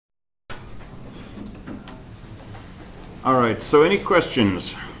All right, so any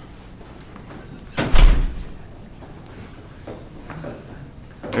questions?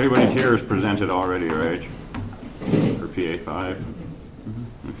 Everybody here is presented already, right? For PA5?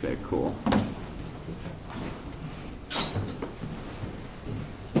 Okay, cool.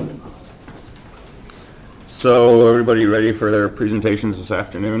 So everybody ready for their presentations this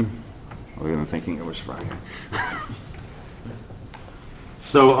afternoon? I wasn't thinking it was Friday.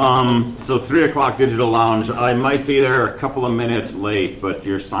 So 3 o'clock Digital Lounge. I might be there a couple of minutes late, but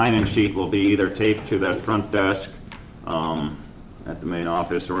your sign-in sheet will be either taped to that front desk at the main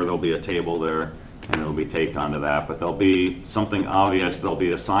office, or there'll be a table there, and it'll be taped onto that. But there'll be something obvious. There'll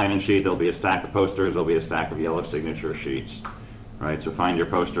be a sign-in sheet. There'll be a stack of posters. There'll be a stack of yellow signature sheets. Right, so find your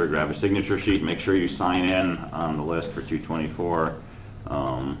poster, grab a signature sheet, make sure you sign in on the list for 224.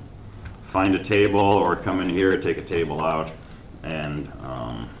 Find a table or come in here, take a table out, and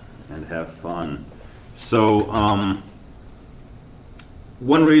have fun. So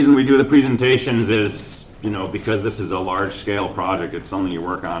one reason we do the presentations is, because this is a large-scale project. It's something you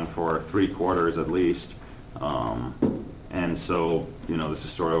work on for 3 quarters at least. And so, this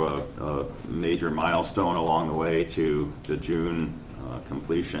is sort of a major milestone along the way to the June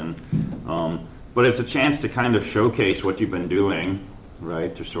completion. But it's a chance to kind of showcase what you've been doing,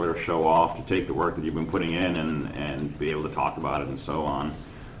 right, to sort of show off, to take the work that you've been putting in and be able to talk about it and so on.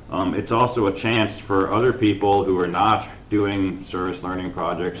 It's also a chance for other people who are not doing service learning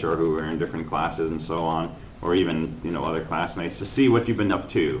projects or who are in different classes and so on, or even, other classmates, to see what you've been up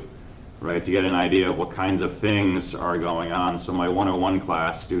to. Right, to get an idea of what kinds of things are going on. So my 101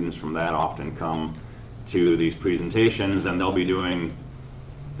 class, students from that often come to these presentations, and they'll be doing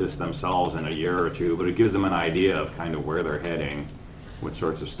this themselves in a year or two, but it gives them an idea of kind of where they're heading, what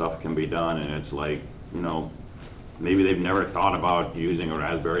sorts of stuff can be done, and it's like, maybe they've never thought about using a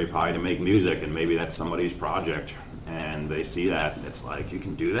Raspberry Pi to make music, and maybe that's somebody's project, and they see that, and it's like, you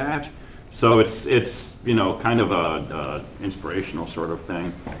can do that? So it's kind of a inspirational sort of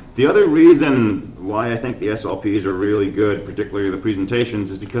thing. The other reason why I think the SLPs are really good, particularly the presentations,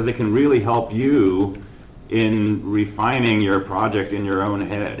 is because they can really help you in refining your project in your own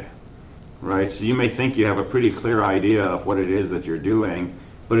head, right? So you may think you have a pretty clear idea of what it is that you're doing,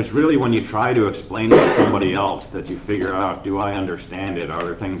 but it's really when you try to explain it to somebody else that you figure out, do I understand it? Are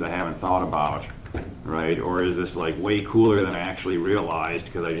there things I haven't thought about? Right? Or is this like way cooler than I actually realized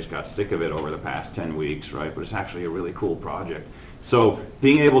because I just got sick of it over the past 10 weeks, right? But it's actually a really cool project. So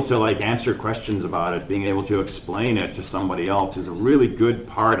being able to answer questions about it, being able to explain it to somebody else is a really good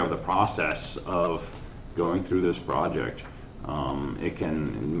part of the process of going through this project. It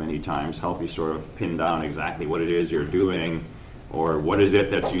can many times help you sort of pin down exactly what it is you're doing, or what is it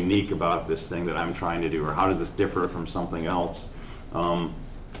that's unique about this thing that I'm trying to do, or how does this differ from something else?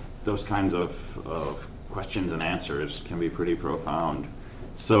 Those kinds of questions and answers can be pretty profound.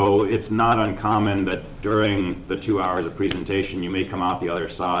 So it's not uncommon that during the 2 hours of presentation you may come out the other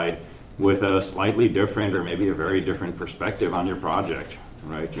side with a slightly different or maybe a very different perspective on your project,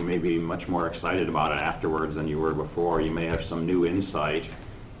 right? You may be much more excited about it afterwards than you were before. You may have some new insight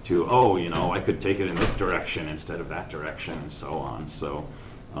to, I could take it in this direction instead of that direction, and so on. So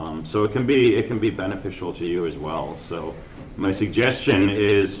it can be beneficial to you as well. So my suggestion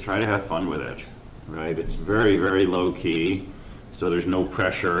is try to have fun with it, right? It's very, very low key, so there's no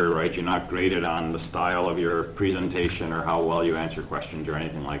pressure, right? You're not graded on the style of your presentation or how well you answer questions or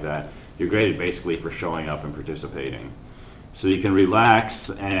anything like that. You're graded basically for showing up and participating. So you can relax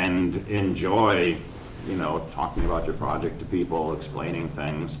and enjoy, talking about your project to people, explaining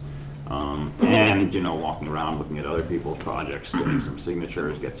things, and, walking around looking at other people's projects, getting some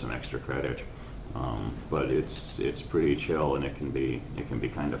signatures, get some extra credit. But it's pretty chill, and it can be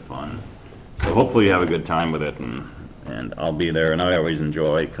kind of fun. So hopefully you have a good time with it, and I'll be there, and I always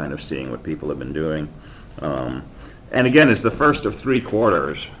enjoy kind of seeing what people have been doing. And again, it's the first of 3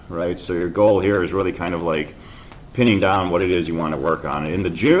 quarters, right? So your goal here is really kind of like pinning down what it is you want to work on. In the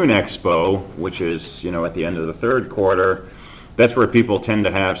June Expo, which is at the end of the 3rd quarter, that's where people tend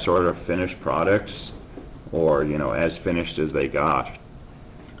to have sort of finished products, or as finished as they got.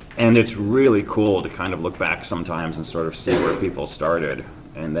 And it's really cool to kind of look back sometimes and sort of see where people started,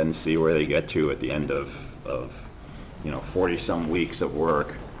 and then see where they get to at the end of 40-some weeks of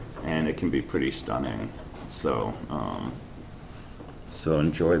work, and it can be pretty stunning. So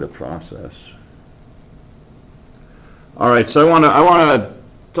enjoy the process. All right, so I want to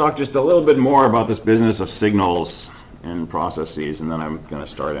talk just a little bit more about this business of signals and processes, and then I'm going to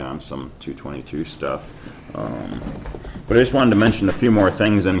start on some 222 stuff. But I just wanted to mention a few more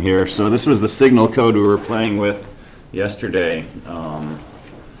things in here. So this was the signal code we were playing with yesterday.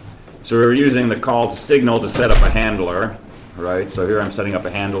 So we're using the call to signal to set up a handler, right? So here I'm setting up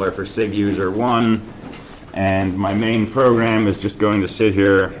a handler for SIG user 1, and my main program is just going to sit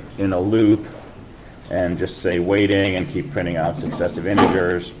here in a loop and just say waiting and keep printing out successive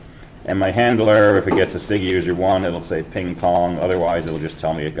integers. And my handler, if it gets a SIG user 1, it'll say ping pong, otherwise it'll just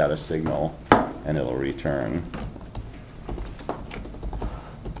tell me it got a signal and it'll return.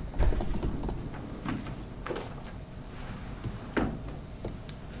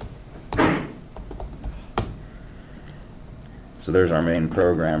 So there's our main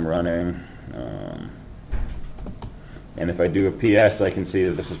program running. And if I do a PS, I can see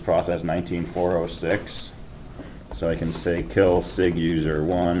that this is process 19406. So I can say kill SIG user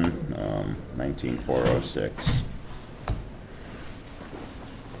 1, 19406.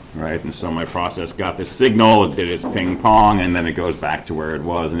 Right, and so my process got this signal, it did its ping pong, and then it goes back to where it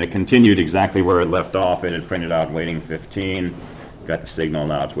was. And it continued exactly where it left off. It had printed out waiting 15, got the signal,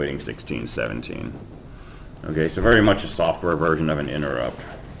 now it's waiting 16, 17. Okay, so very much a software version of an interrupt.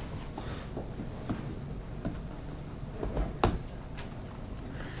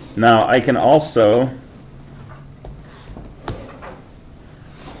 Now I can also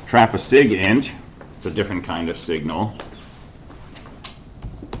trap a SIG int. It's a different kind of signal.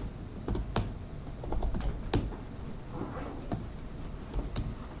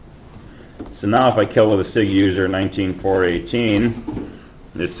 So now if I kill with a SIG user 19418,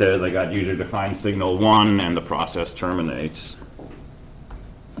 it says I got user defined signal 1 and the process terminates.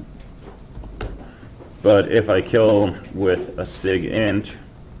 But if I kill with a SIG int,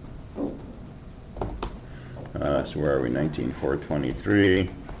 so where are we, 19423,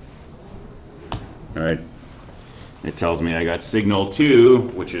 all right, it tells me I got signal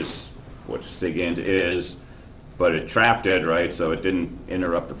 2, which is what SIG int is, but it trapped it, right, so it didn't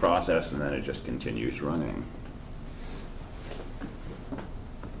interrupt the process, and then it just continues running.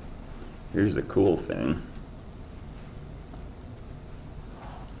 Here's the cool thing.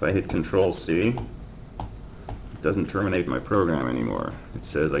 If I hit Control C, it doesn't terminate my program anymore. It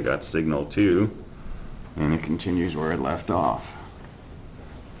says I got signal 2, and it continues where it left off.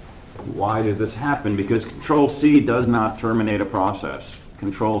 Why does this happen? Because Control C does not terminate a process.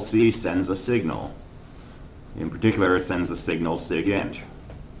 Control C sends a signal. In particular, it sends a signal SIG int.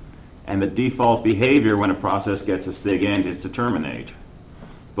 And the default behavior when a process gets a SIG int is to terminate.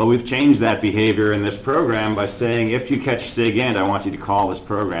 But we've changed that behavior in this program by saying if you catch SIG int, I want you to call this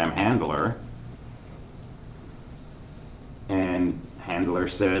program handler. And handler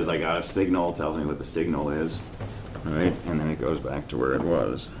says I got a signal, tells me what the signal is, right? And then it goes back to where it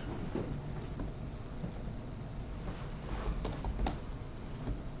was.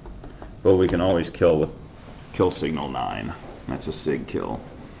 But we can always kill with kill signal 9. That's a SIG kill.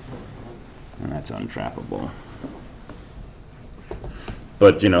 And that's untrappable.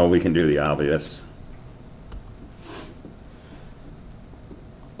 But, you know, we can do the obvious.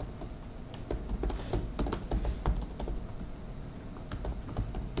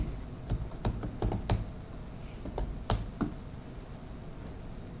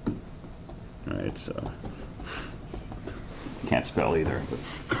 Alright, so can't spell either. But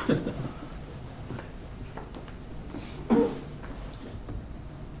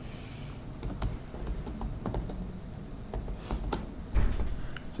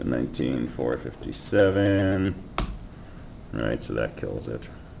so 19457. Right, so that kills it.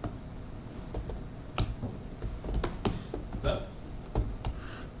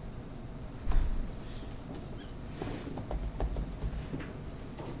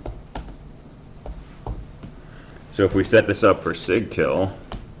 So if we set this up for SIG kill,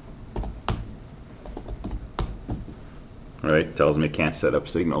 right, tells me can't set up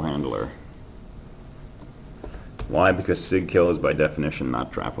signal handler. Why? Because SIG kill is by definition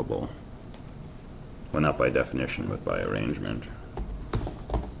not trappable. Well, not by definition, but by arrangement.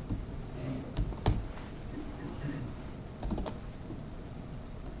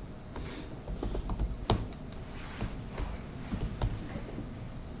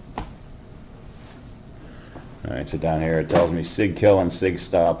 Alright, so down here it tells me SIG kill and SIG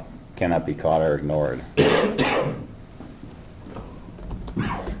stop cannot be caught or ignored.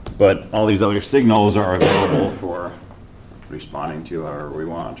 But all these other signals are available for responding to however we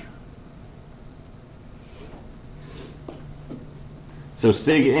want. So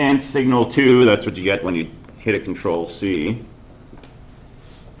SIG int signal 2, that's what you get when you hit a Control C.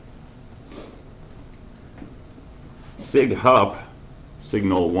 SIG hup,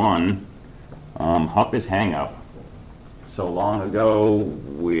 signal 1, hup is hang up. So long ago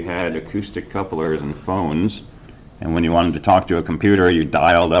we had acoustic couplers and phones, and when you wanted to talk to a computer you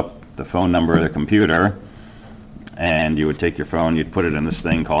dialed up the phone number of the computer, and you would take your phone, you'd put it in this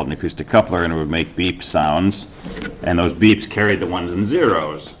thing called an acoustic coupler, and it would make beep sounds, and those beeps carried the ones and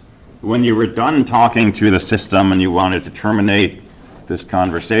zeros. When you were done talking to the system and you wanted to terminate this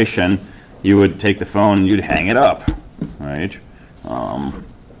conversation, you would take the phone and you'd hang it up, right?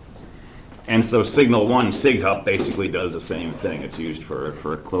 And so signal 1, SIGHUP, basically does the same thing. It's used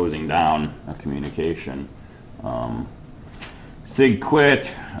for closing down a communication. SIGQUIT,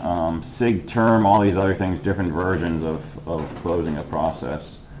 SIGTERM, all these other things, different versions of closing a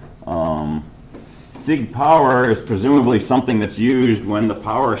process. SIGPOWER is presumably something that's used when the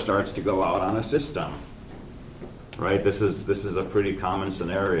power starts to go out on a system, right? This is a pretty common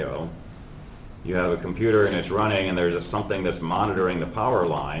scenario. You have a computer and it's running, and there's something that's monitoring the power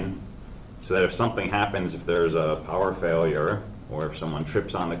line, so that if something happens, if there's a power failure, or if someone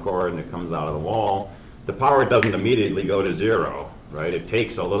trips on the cord and it comes out of the wall, the power doesn't immediately go to zero, right? It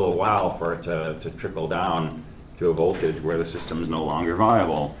takes a little while for it to trickle down to a voltage where the system is no longer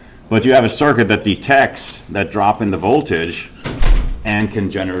viable. But you have a circuit that detects that drop in the voltage and can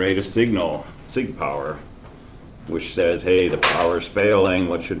generate a signal, SIGPOWER, which says, hey, the power's failing,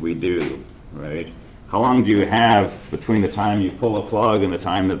 what should we do, right? How long do you have between the time you pull a plug and the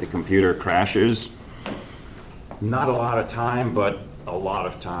time that the computer crashes? Not a lot of time, but a lot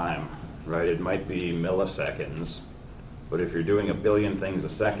of time, right? It might be milliseconds, but if you're doing a billion things a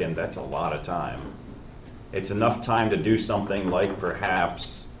second, that's a lot of time. It's enough time to do something like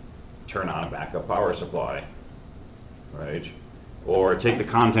perhaps turn on a backup power supply, right? Or take the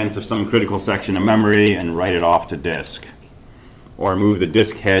contents of some critical section of memory and write it off to disk. Or move the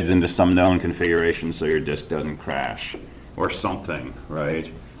disk heads into some known configuration so your disk doesn't crash, or something,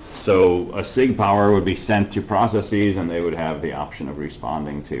 right? So a SIGPOWER would be sent to processes, and they would have the option of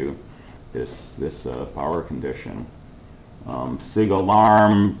responding to this power condition.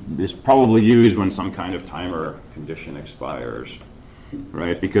 SIGALARM is probably used when some kind of timer condition expires,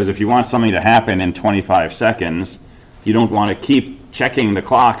 right? Because if you want something to happen in 25 seconds, you don't want to keep checking the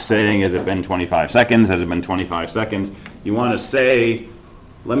clock saying, has it been 25 seconds? Has it been 25 seconds? You want to say,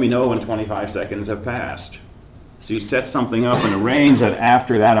 let me know when 25 seconds have passed. So you set something up in a range that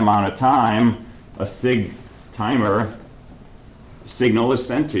after that amount of time, a SIG timer signal is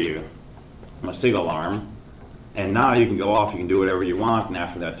sent to you, a SIG alarm. And now you can go off, you can do whatever you want, and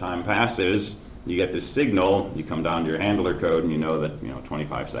after that time passes, you get this signal, you come down to your handler code, and you know that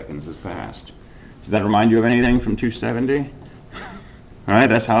 25 seconds has passed. Does that remind you of anything from 270? All right,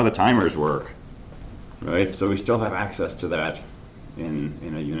 that's how the timers work. Right, so we still have access to that in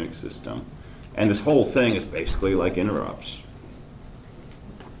a Unix system. And this whole thing is basically like interrupts.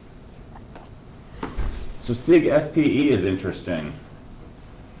 So SIG FPE is interesting.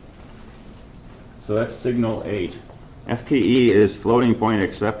 So that's signal 8. FPE is floating point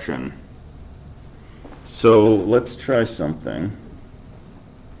exception. So let's try something.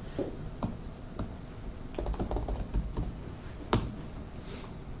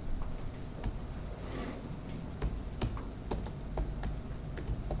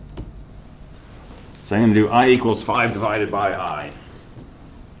 So I'm going to do I equals 5 divided by I.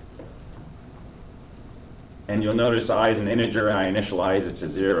 And you'll notice I is an integer, and I initialize it to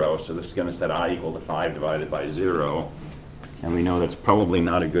 0, so this is going to set I equal to 5 divided by 0. And we know that's probably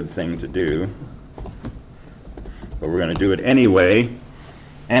not a good thing to do. But we're going to do it anyway.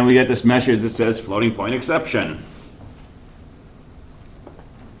 And we get this message that says floating point exception.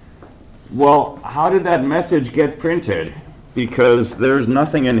 Well, how did that message get printed? Because there's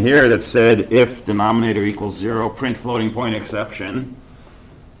nothing in here that said if denominator equals 0, print floating point exception.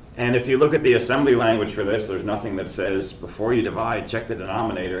 And if you look at the assembly language for this, there's nothing that says before you divide, check the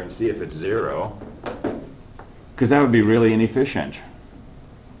denominator and see if it's 0. Because that would be really inefficient.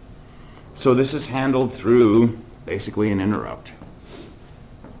 So this is handled through basically an interrupt.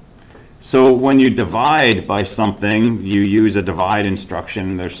 So when you divide by something, you use a divide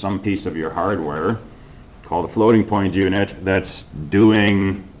instruction. There's some piece of your hardware called a floating point unit that's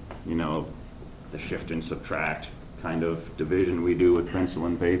doing, the shift and subtract kind of division we do with pencil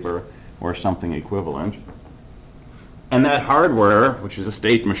and paper, or something equivalent. And that hardware, which is a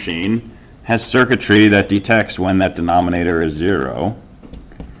state machine, has circuitry that detects when that denominator is 0.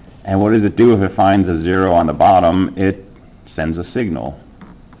 And what does it do if it finds a 0 on the bottom? It sends a signal.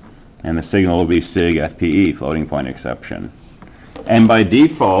 And the signal will be SIG FPE, floating point exception. And by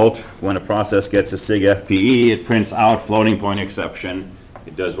default, when a process gets a SIG FPE, it prints out floating point exception.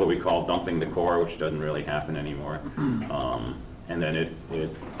 It does what we call dumping the core, which doesn't really happen anymore. And then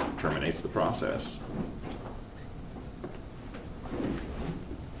it terminates the process.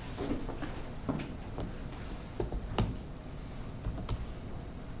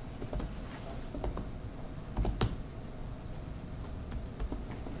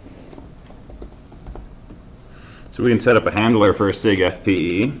 So we can set up a handler for a SIG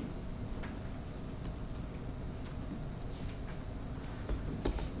FPE.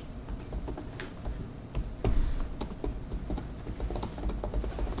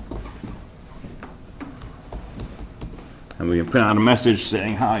 And we can print out a message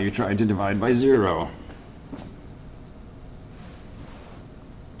saying, "Hi, you tried to divide by 0."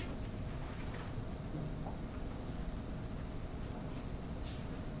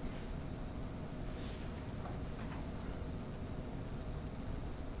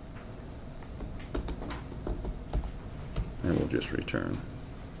 And we'll just return.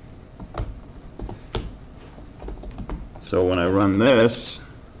 So when I run this,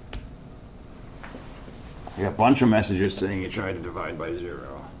 I got a bunch of messages saying you tried to divide by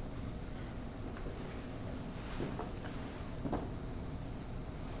 0.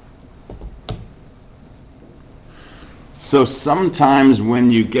 So sometimes when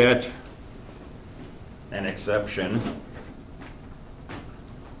you get an exception,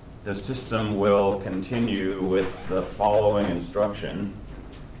 the system will continue with the following instruction.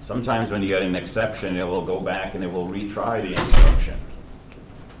 Sometimes when you get an exception, it will go back and it will retry the instruction.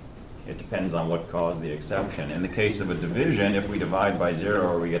 It depends on what caused the exception. In the case of a division, if we divide by 0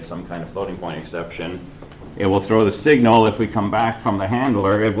 or we get some kind of floating point exception, it will throw the signal. If we come back from the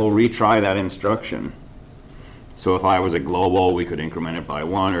handler, it will retry that instruction. So if I was a global, we could increment it by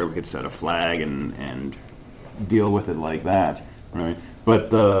 1, or we could set a flag and deal with it like that, right?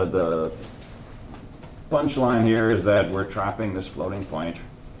 But the punchline here is that we're trapping this floating point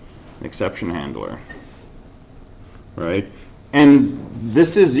exception handler, right? And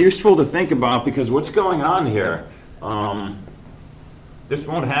this is useful to think about because what's going on here, this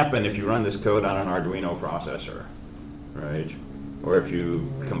won't happen if you run this code on an Arduino processor, right? Or if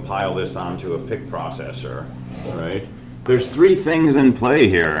you compile this onto a PIC processor, right? There's 3 things in play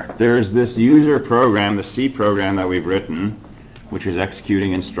here. There's this user program, the C program that we've written, which is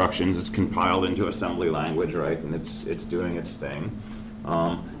executing instructions. It's compiled into assembly language, right? And it's doing its thing.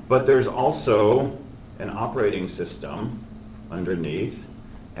 But there's also an operating system underneath,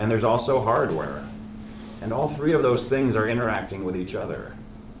 and there's also hardware. And all 3 of those things are interacting with each other.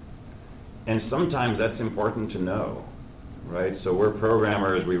 And sometimes that's important to know, right? So we're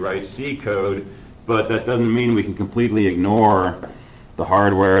programmers, we write C code, but that doesn't mean we can completely ignore the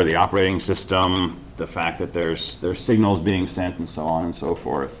hardware, the operating system, the fact that there's signals being sent and so on and so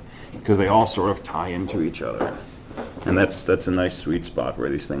forth, because they all sort of tie into each other. And that's a nice sweet spot where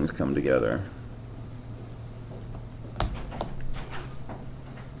these things come together.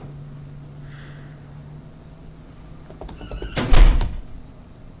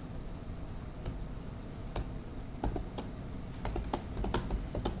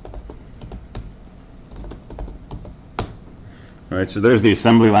 All right, so there's the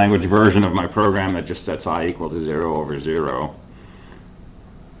assembly language version of my program that just sets I equal to 0 over 0.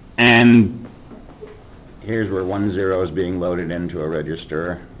 And here's where 1 0 is being loaded into a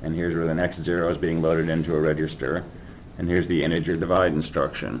register, and here's where the next 0 is being loaded into a register, and here's the integer divide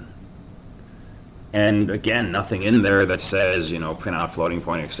instruction. And again, nothing in there that says, you know, print out floating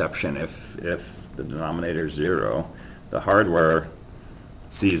point exception if the denominator is 0. The hardware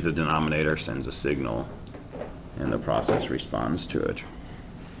sees the denominator, sends a signal, and the process responds to it.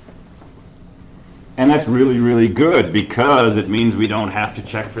 And that's really, really good because it means we don't have to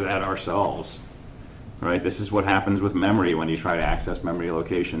check for that ourselves. Right? This is what happens with memory when you try to access memory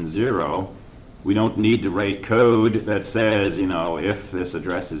location 0. We don't need to write code that says, you know, if this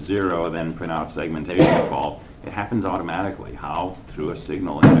address is 0, then print out segmentation default. It happens automatically. How? Through a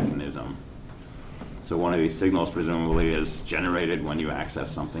signaling mechanism. So one of these signals presumably is generated when you access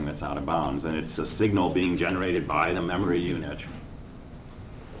something that's out of bounds, and it's a signal being generated by the memory unit.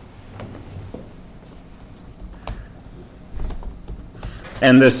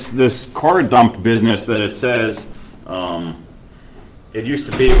 And this core dump business that it says, it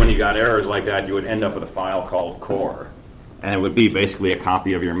used to be when you got errors like that, you would end up with a file called core, and it would be basically a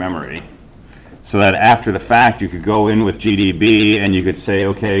copy of your memory. So that after the fact, you could go in with GDB and you could say,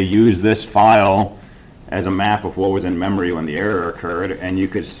 okay, use this file as a map of what was in memory when the error occurred, and you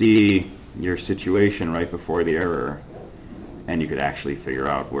could see your situation right before the error, and you could actually figure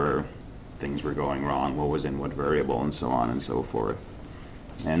out where things were going wrong, what was in what variable, and so on and so forth.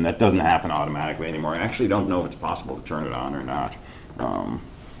 And that doesn't happen automatically anymore. I actually don't know if it's possible to turn it on or not.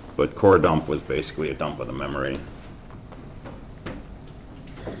 But core dump was basically a dump of the memory.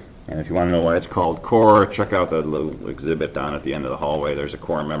 And if you want to know why it's called core, check out the little exhibit down at the end of the hallway. There's a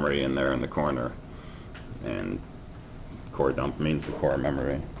core memory in there in the corner. And core dump means the core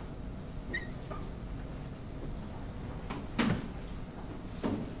memory.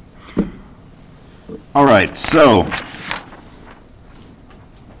 All right, so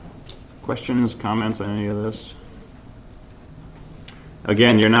questions, comments on any of this?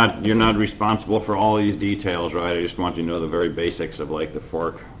 Again, you're not responsible for all these details, right? I just want you to know the very basics of like the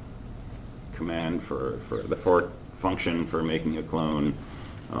fork command for the fork function for making a clone,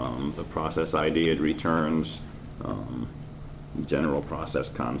 the process ID it returns, general process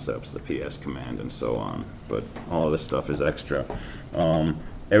concepts, the PS command, and so on. But all of this stuff is extra.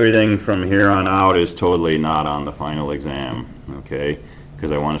 Everything from here on out is totally not on the final exam, okay?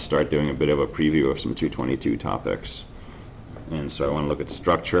 Because I want to start doing a bit of a preview of some 222 topics. And so I want to look at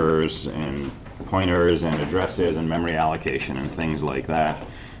structures and pointers and addresses and memory allocation and things like that.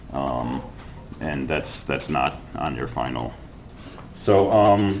 And that's not on your final.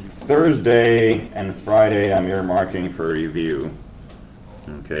 So Thursday and Friday I'm earmarking for review.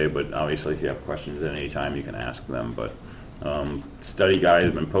 Okay, but obviously if you have questions at any time you can ask them. But study guide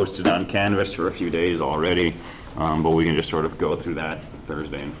has been posted on Canvas for a few days already, but we can just sort of go through that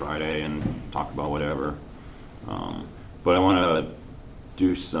Thursday and Friday and talk about whatever. But I want to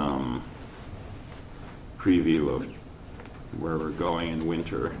do some preview of where we're going in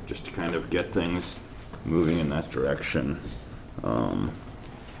winter, just to kind of get things moving in that direction.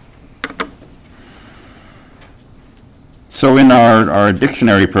 So in our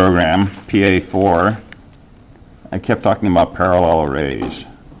dictionary program, PA4, I kept talking about parallel arrays,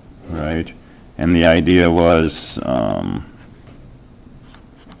 right? And the idea was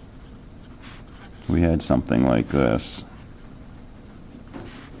we had something like this.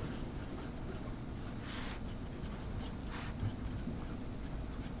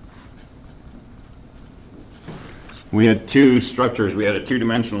 We had two structures. We had a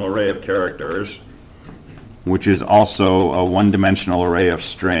two-dimensional array of characters, which is also a one-dimensional array of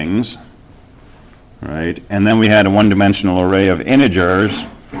strings, right? And then we had a one-dimensional array of integers,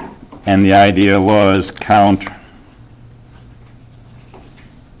 and the idea was count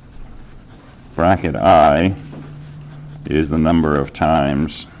bracket I is the number of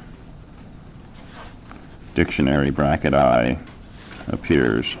times dictionary bracket I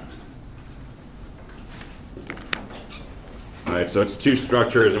appears. Right, so it's two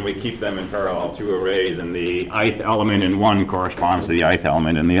structures and we keep them in parallel, two arrays, and the ith element in one corresponds to the ith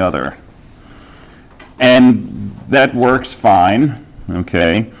element in the other. And that works fine,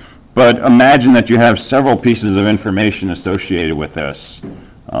 okay? But imagine that you have several pieces of information associated with this.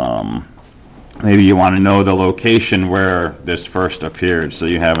 Maybe you want to know the location where this first appeared, so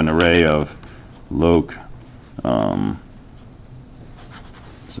you have an array of loc,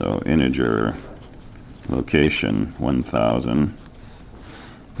 so integer location 1000,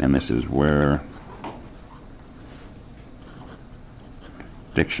 and this is where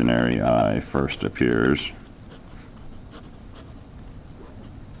dictionary I first appears.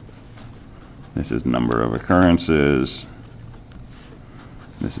 This is number of occurrences.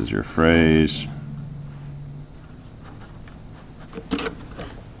 This is your phrase,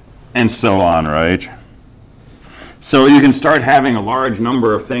 and so on, right? So you can start having a large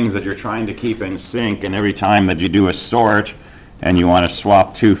number of things that you're trying to keep in sync, and every time that you do a sort and you want to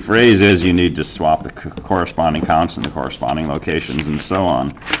swap two phrases, you need to swap the corresponding counts and the corresponding locations and so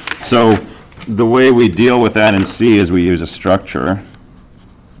on. So the way we deal with that in C is we use a structure.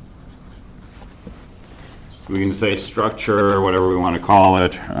 We can say structure or whatever we want to call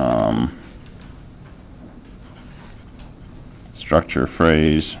it. Structure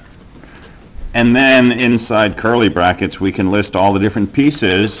phrase. And then inside curly brackets, we can list all the different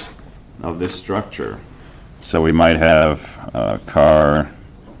pieces of this structure. So we might have car,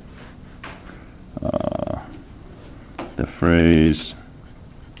 the phrase,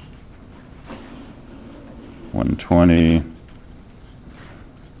 120,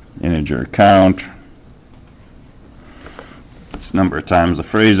 integer count. It's number of times the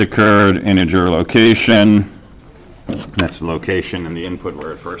phrase occurred, integer location. That's the location and the input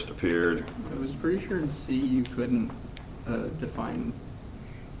where it first appeared. I was pretty sure in C you couldn't define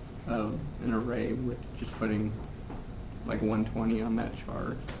an array with just putting like 120 on that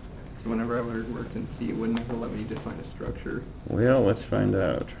chart. So whenever I worked in C, it wouldn't ever let me define a structure. Well, let's find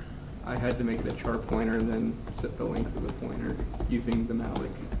out. I had to make it a chart pointer and then set the length of the pointer using the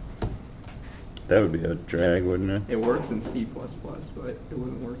malloc. That would be a drag, wouldn't it? It works in C++, but it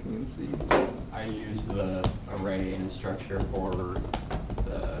wasn't working in C. I used the array and structure for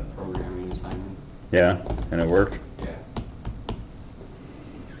the programming assignment. Yeah, and it worked? Yeah.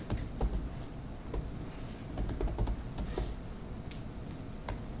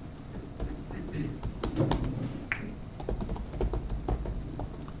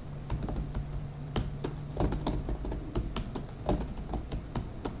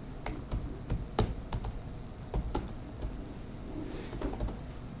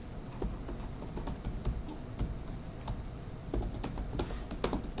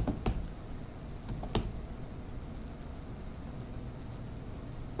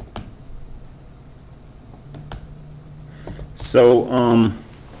 So,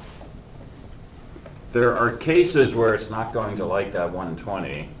 there are cases where it's not going to like that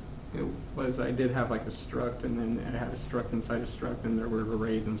 120. It was, I did have like a struct, and then I had a struct inside a struct, and there were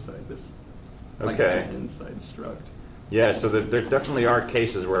arrays inside this. Like Okay. inside the struct. Yeah, so there definitely are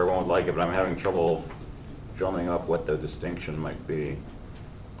cases where it won't like it, but I'm having trouble drumming up what the distinction might be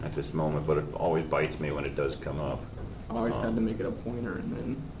at this moment, but it always bites me when it does come up. I always had to make it a pointer, and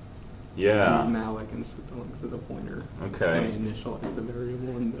then Yeah. use malloc and set the length of the pointer. Okay. And initialize the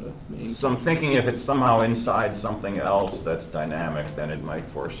variable in the main. So I'm thinking if it's somehow inside something else that's dynamic, then it might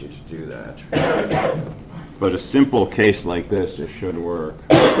force you to do that. But a simple case like this, it should work.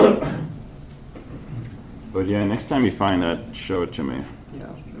 But yeah, next time you find that, show it to me. Yeah,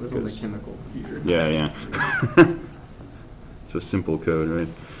 it was on the Because- chemical computer. Yeah, yeah. It's a simple code, right?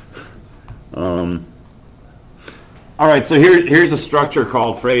 All right, so here's a structure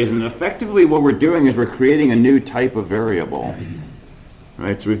called phrase, and effectively what we're doing is we're creating a new type of variable.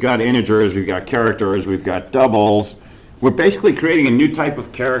 Right, so we've got integers, we've got characters, we've got doubles. We're basically creating a new type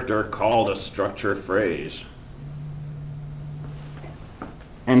of character called a structure phrase.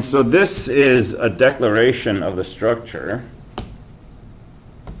 And so this is a declaration of the structure.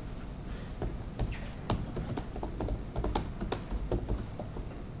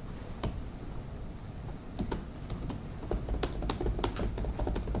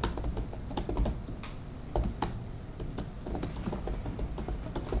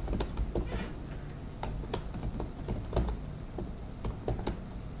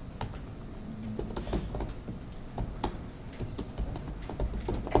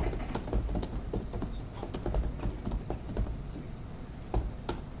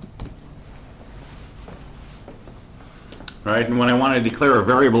 Right, and when I want to declare a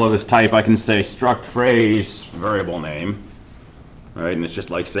variable of this type, I can say struct phrase variable name. Right, and it's just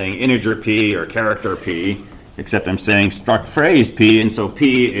like saying integer p or character p, except I'm saying struct phrase p, and so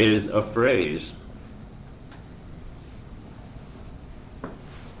p is a phrase.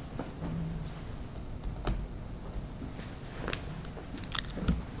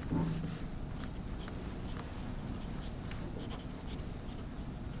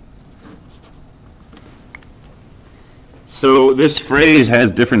 So this phrase has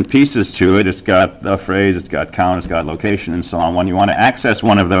different pieces to it. It's got the phrase, it's got count, it's got location, and so on. When you want to access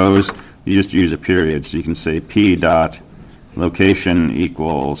one of those, you just use a period. So you can say p dot location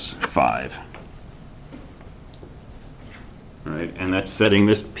equals 5. Right, and that's setting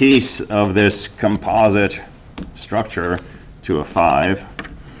this piece of this composite structure to a 5.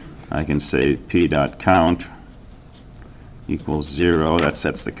 I can say p dot count equals 0. That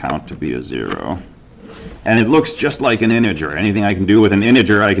sets the count to be a 0. And it looks just like an integer. Anything I can do with an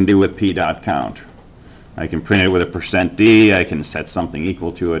integer, I can do with p dot count. I can print it with a %d, I can set something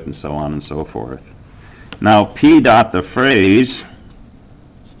equal to it, and so on and so forth. Now, p dot the phrase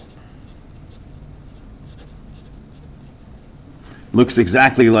looks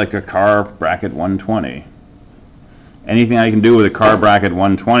exactly like a car bracket 120. Anything I can do with a car bracket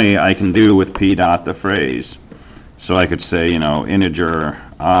 120, I can do with p dot the phrase. So I could say, you know, integer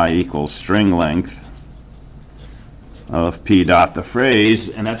I equals string length of p dot the phrase,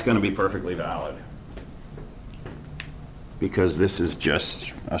 and that's going to be perfectly valid because this is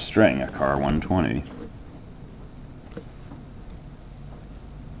just a string, a car 120.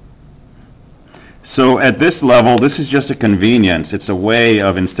 So at this level, this is just a convenience. It's a way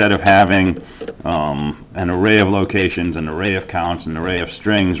of, instead of having an array of locations, an array of counts, an array of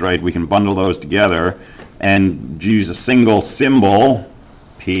strings, right, we can bundle those together and use a single symbol,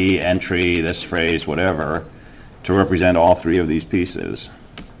 p, entry, this phrase, whatever, to represent all three of these pieces.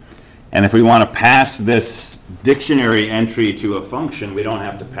 And if we want to pass this dictionary entry to a function, we don't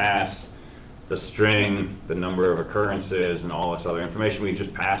have to pass the string, the number of occurrences, and all this other information. We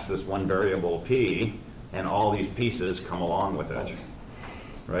just pass this one variable p, and all these pieces come along with it.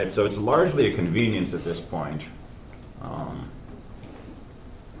 Right? So it's largely a convenience at this point.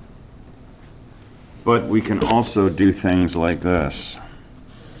 But we can also do things like this.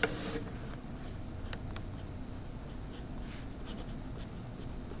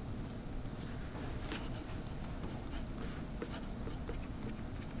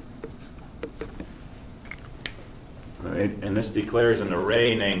 Right? And this declares an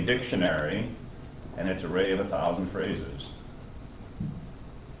array named dictionary, and it's an array of 1,000 phrases.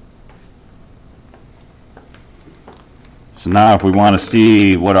 So now if we want to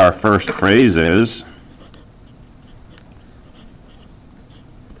see what our first phrase is,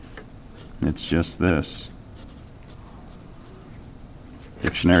 it's just this.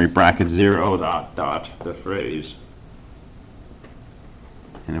 Dictionary bracket 0 dot dot the phrase.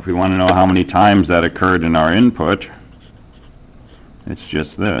 And if we want to know how many times that occurred in our input, It's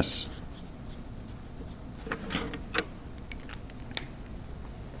just this.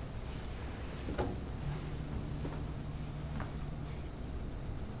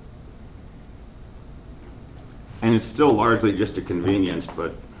 And it's still largely just a convenience,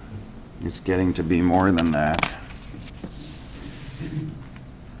 but It's getting to be more than that.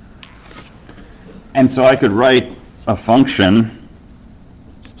 And so I could write a function,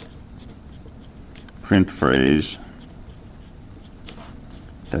 print phrase,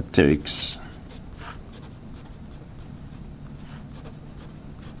 that takes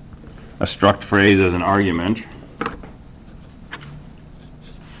a struct phrase as an argument.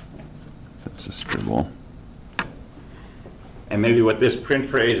 That's a scribble. and maybe what this print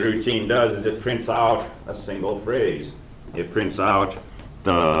phrase routine does is it prints out a single phrase. It prints out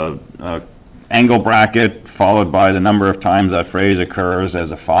The angle bracket followed by the number of times that phrase occurs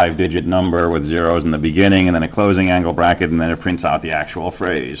as a 5-digit number with zeros in the beginning, and then a closing angle bracket, and then it prints out the actual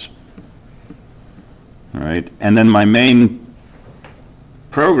phrase. All right, and then my main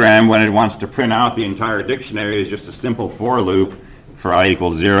program, when it wants to print out the entire dictionary, is just a simple for loop for I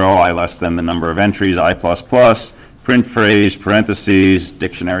equals 0, I less than the number of entries, I plus plus, print phrase, parentheses,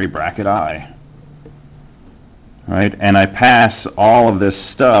 dictionary bracket I. All right, and I pass all of this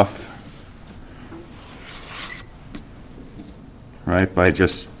stuff, right, by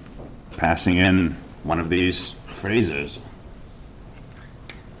just passing in one of these phrases.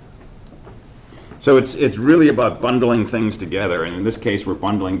 So it's really about bundling things together, and in this case we're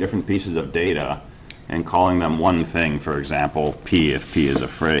bundling different pieces of data and calling them one thing. For example, P if P is a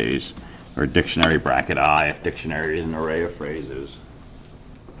phrase, or dictionary bracket I if dictionary is an array of phrases.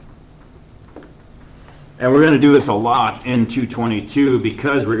 And we're going to do this a lot in 222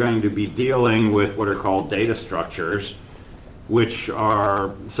 because we're going to be dealing with what are called data structures, which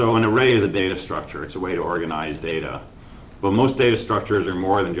are, so an array is a data structure. It's a way to organize data. But most data structures are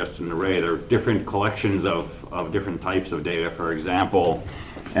more than just an array. They're different collections of different types of data. For example,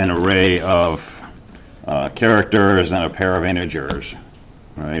 an array of characters and a pair of integers,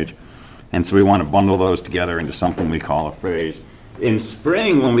 right? And so we want to bundle those together into something we call a phrase. In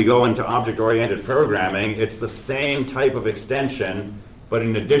Spring, when we go into object-oriented programming, it's the same type of extension, but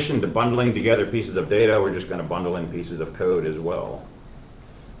in addition to bundling together pieces of data, we're just going to bundle in pieces of code as well.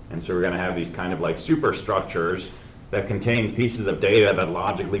 And so we're going to have these kind of like superstructures that contain pieces of data that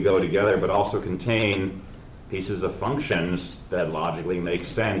logically go together, but also contain pieces of functions that logically make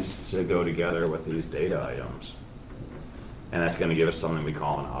sense to go together with these data items. And that's going to give us something we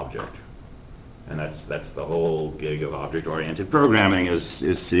call an object. And that's the whole gig of object-oriented programming,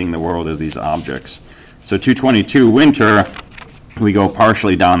 is seeing the world as these objects. So 222 winter, we go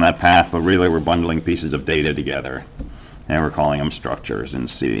partially down that path, but really we're bundling pieces of data together. And we're calling them structures in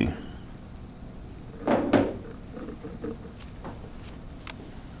C.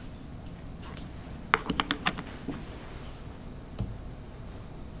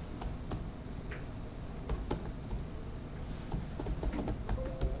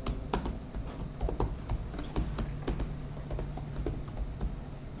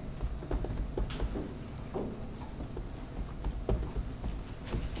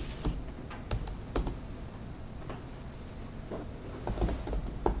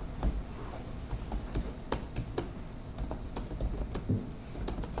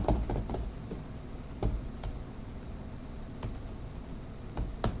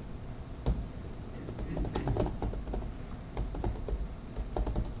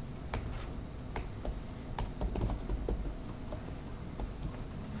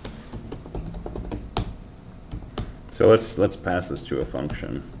 So let's pass this to a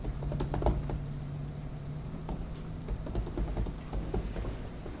function.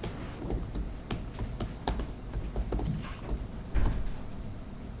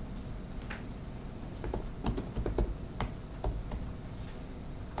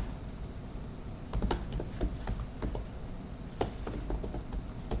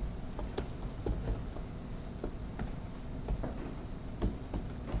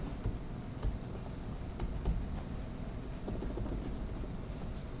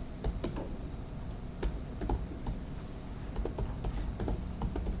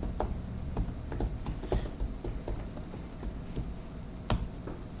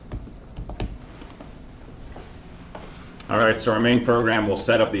 All right, so our main program will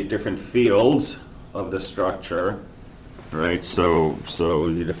set up these different fields of the structure, right? So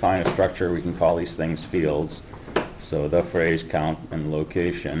you define a structure, we can call these things fields. So the phrase, count, and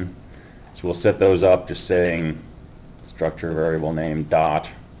location. So we'll set those up just saying structure variable name dot,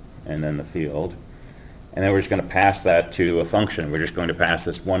 and then the field. And then we're just going to pass that to a function. We're just going to pass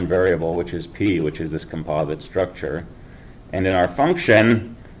this one variable, which is P, which is this composite structure. And in our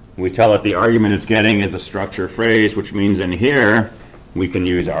function, we tell it the argument it's getting is a structure phrase, which means in here, we can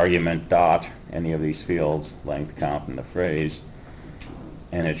use argument dot any of these fields, length, count, and the phrase,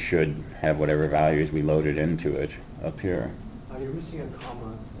 and it should have whatever values we loaded into it up here. You're missing a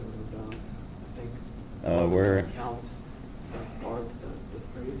comma there, I think. Where? Count or the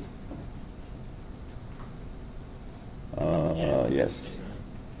phrase. Yes.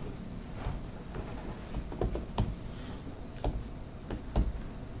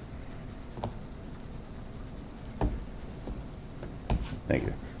 Thank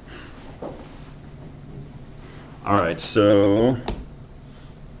you. All right, so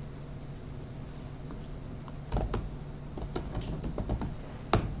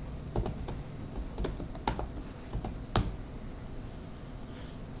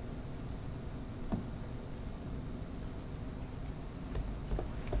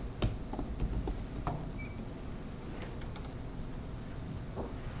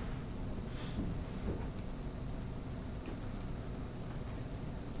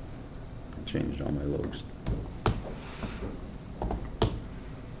changed all my logs.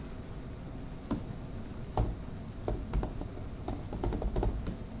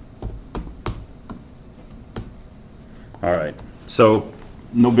 All right, so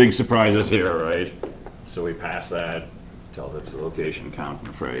no big surprises here, right? So we pass that, tells it the location, count,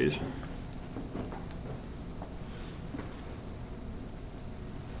 and phrase.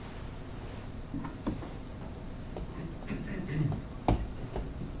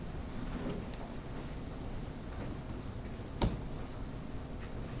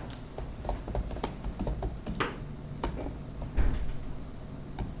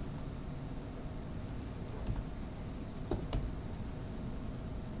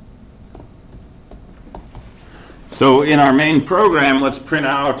 So in our main program, let's print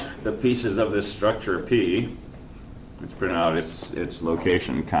out the pieces of this structure P. Let's print out its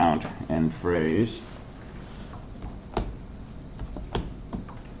location, count, and phrase.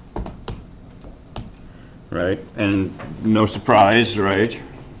 Right, and no surprise, right,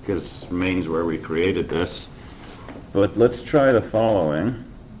 because main's where we created this. But let's try the following.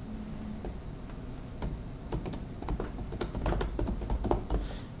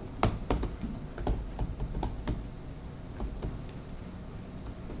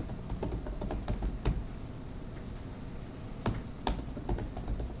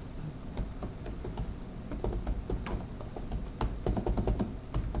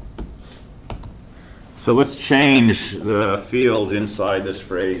 So let's change the fields inside this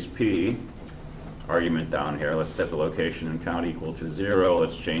phrase P, argument down here. Let's set the location and count equal to 0.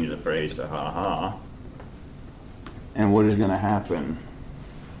 Let's change the phrase to ha-ha. And what is going to happen?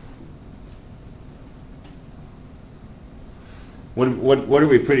 What are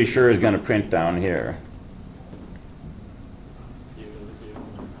we pretty sure is going to print down here? 0, 0.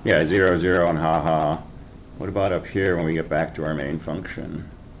 Yeah, 0, 0, and ha-ha. What about up here when we get back to our main function?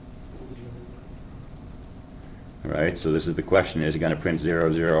 Right, so this is the question, is it going to print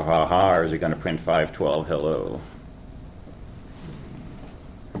 0, 0, ha-ha, or is it going to print 512, hello?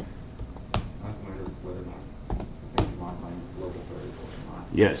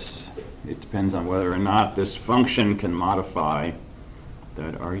 Yes, it depends on whether or not this function can modify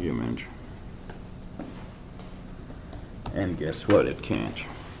that argument. And guess what, it can't.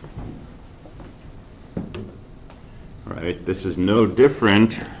 Right, this is no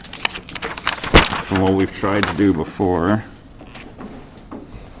different from what we've tried to do before.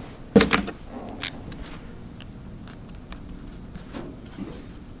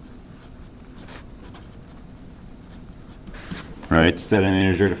 Right, set an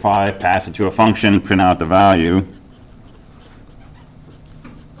integer to 5, pass it to a function, print out the value.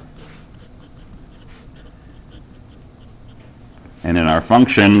 And in our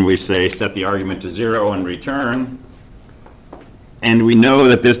function, we say set the argument to 0 and return. And we know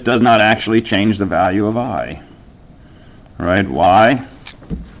that this does not actually change the value of I. Right? Why?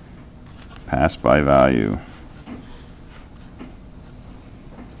 Pass by value.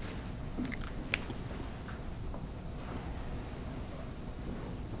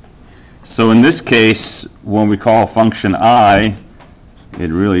 So in this case, when we call function I,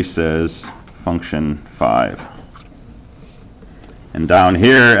 it really says function 5. And down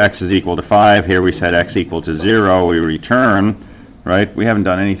here, x is equal to 5. Here we set x equal to 0. We return. Right? We haven't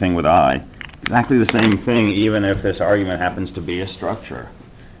done anything with I. Exactly the same thing, even if this argument happens to be a structure.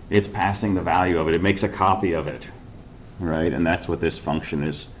 It's passing the value of it. It makes a copy of it. Right? And that's what this function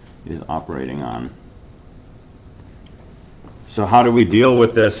is operating on. So how do we deal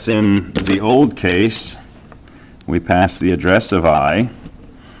with this in the old case? We pass the address of I.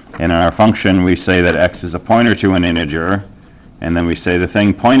 And in our function, we say that x is a pointer to an integer. And then we say the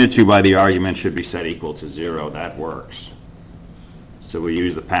thing pointed to by the argument should be set equal to 0. That works. So we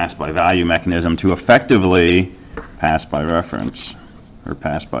use the pass by value mechanism to effectively pass by reference or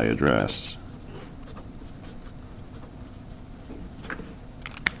pass by address.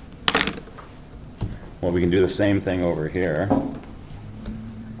 Well, we can do the same thing over here.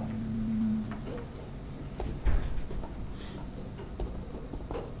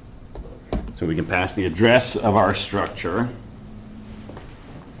 So we can pass the address of our structure.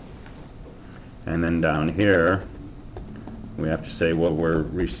 And then down here, we have to say what we're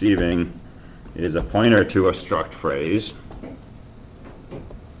receiving is a pointer to a struct phrase.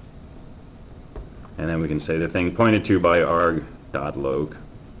 And then we can say the thing pointed to by arg.loc,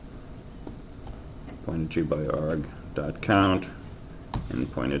 pointed to by arg.count,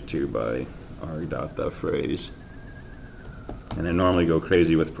 and pointed to by arg.thephrase. And I normally go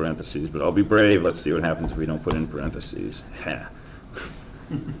crazy with parentheses, but I'll be brave. Let's see what happens if we don't put in parentheses.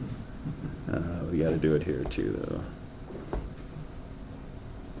 We got to do it here too, though.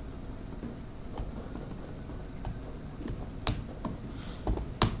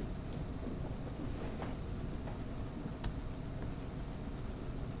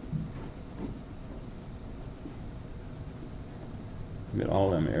 Get all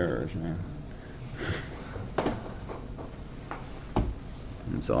them errors, man.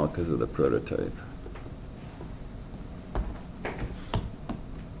 It's all because of the prototype.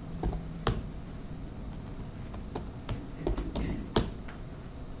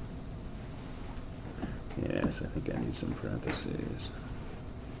 Yes, I think I need some parentheses.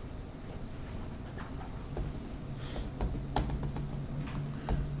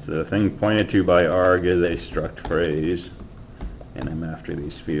 So the thing pointed to by arg is a struct phrase, and I'm after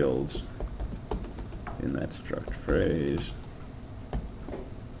these fields in that struct phrase.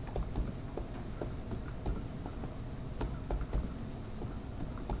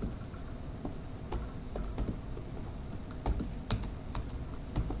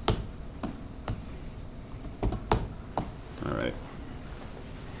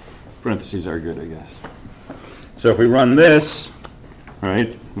 Parentheses are good, I guess. So if we run this,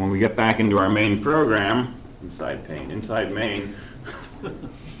 right, when we get back into our main program, inside main,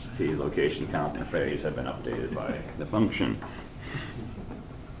 these location, count, and phase have been updated by the function.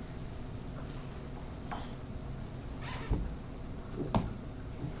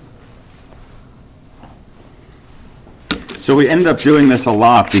 So we end up doing this a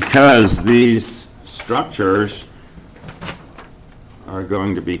lot because these structures are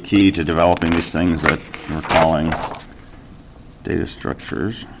going to be key to developing these things that we're calling data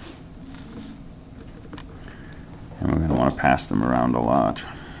structures. And we're going to want to pass them around a lot.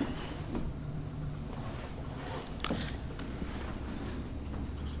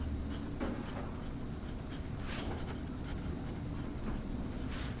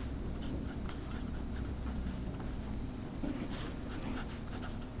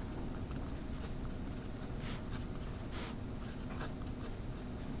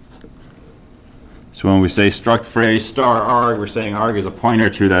 So when we say struct phrase star arg, we're saying arg is a pointer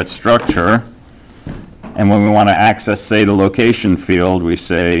to that structure. And when we want to access, say, the location field, we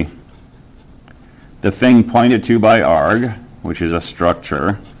say the thing pointed to by arg, which is a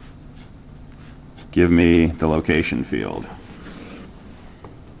structure, give me the location field.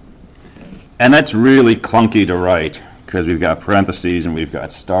 And that's really clunky to write because we've got parentheses and we've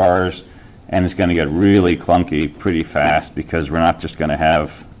got stars, and it's going to get really clunky pretty fast because we're not just going to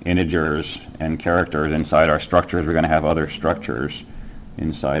have integers and characters inside our structures, we're going to have other structures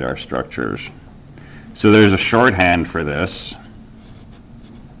inside our structures. So there's a shorthand for this,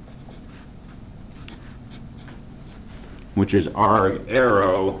 which is arg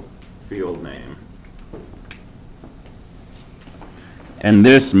arrow field name. And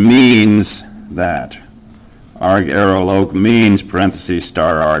this means that arg arrow loc means parentheses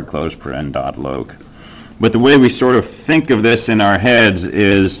star arg close paren dot loc. But the way we sort of think of this in our heads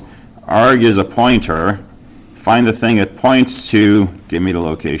is arg is a pointer, find the thing it points to, give me the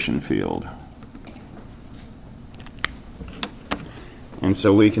location field. And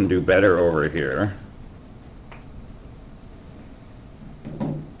so we can do better over here.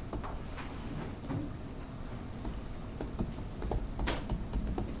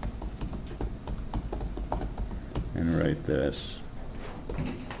 And write this.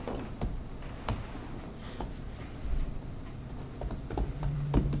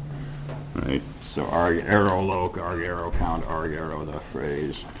 Right, so arg arrow loc, arg arrow count, arg arrow the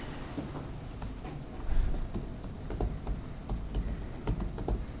phrase.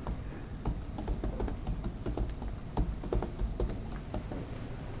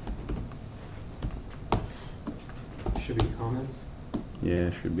 should be commas.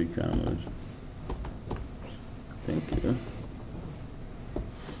 Yeah, should be commas. Thank you.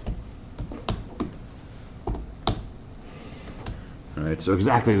 All right, so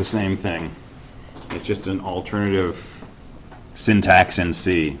exactly the same thing. It's just an alternative syntax in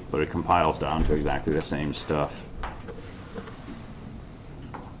C, but it compiles down to exactly the same stuff.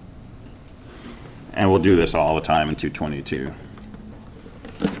 And we'll do this all the time in 222.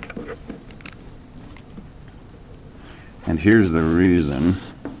 And here's the reason.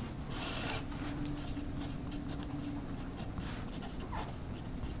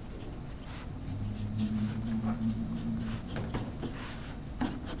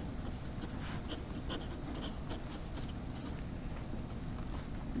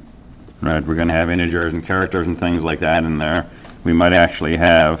 Right, we're going to have integers and characters and things like that in there. We might actually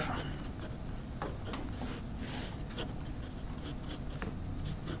have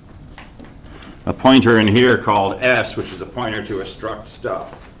a pointer in here called S, which is a pointer to a struct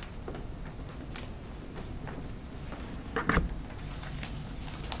stuff.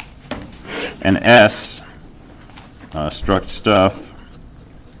 And S, struct stuff,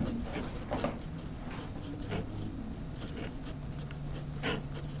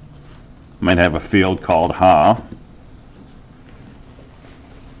 might have a field called ha.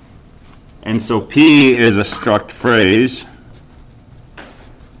 And so P is a struct phrase,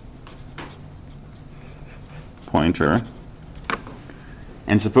 pointer.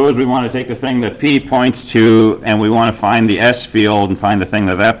 And suppose we want to take the thing that P points to and we want to find the S field and find the thing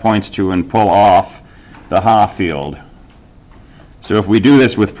that that points to and pull off the ha field. So if we do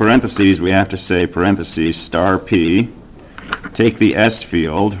this with parentheses, we have to say parentheses star P, take the S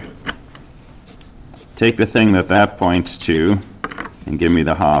field, take the thing that that points to, and give me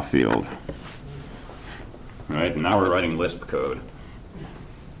the ha field. All right, now we're writing Lisp code.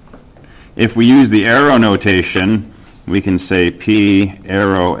 If we use the arrow notation, we can say P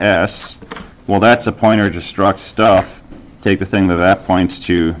arrow S. Well, that's a pointer to struct stuff. Take the thing that that points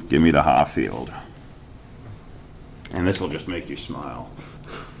to, give me the ha field. And this will just make you smile.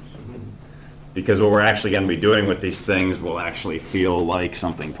 Because what we're actually going to be doing with these things will actually feel like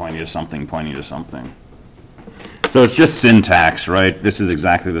something pointing to something pointing to something. So it's just syntax, right? This is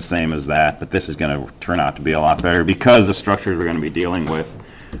exactly the same as that, but this is going to turn out to be a lot better because the structures we're going to be dealing with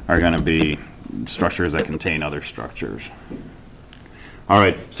are going to be structures that contain other structures. All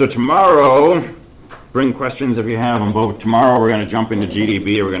right, so tomorrow, bring questions if you have them. But tomorrow we're going to jump into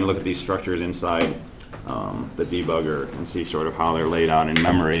GDB. We're going to look at these structures inside the debugger and see sort of how they're laid out in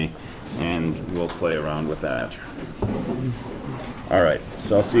memory, and we'll play around with that. All right,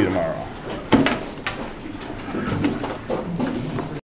 so I'll see you tomorrow.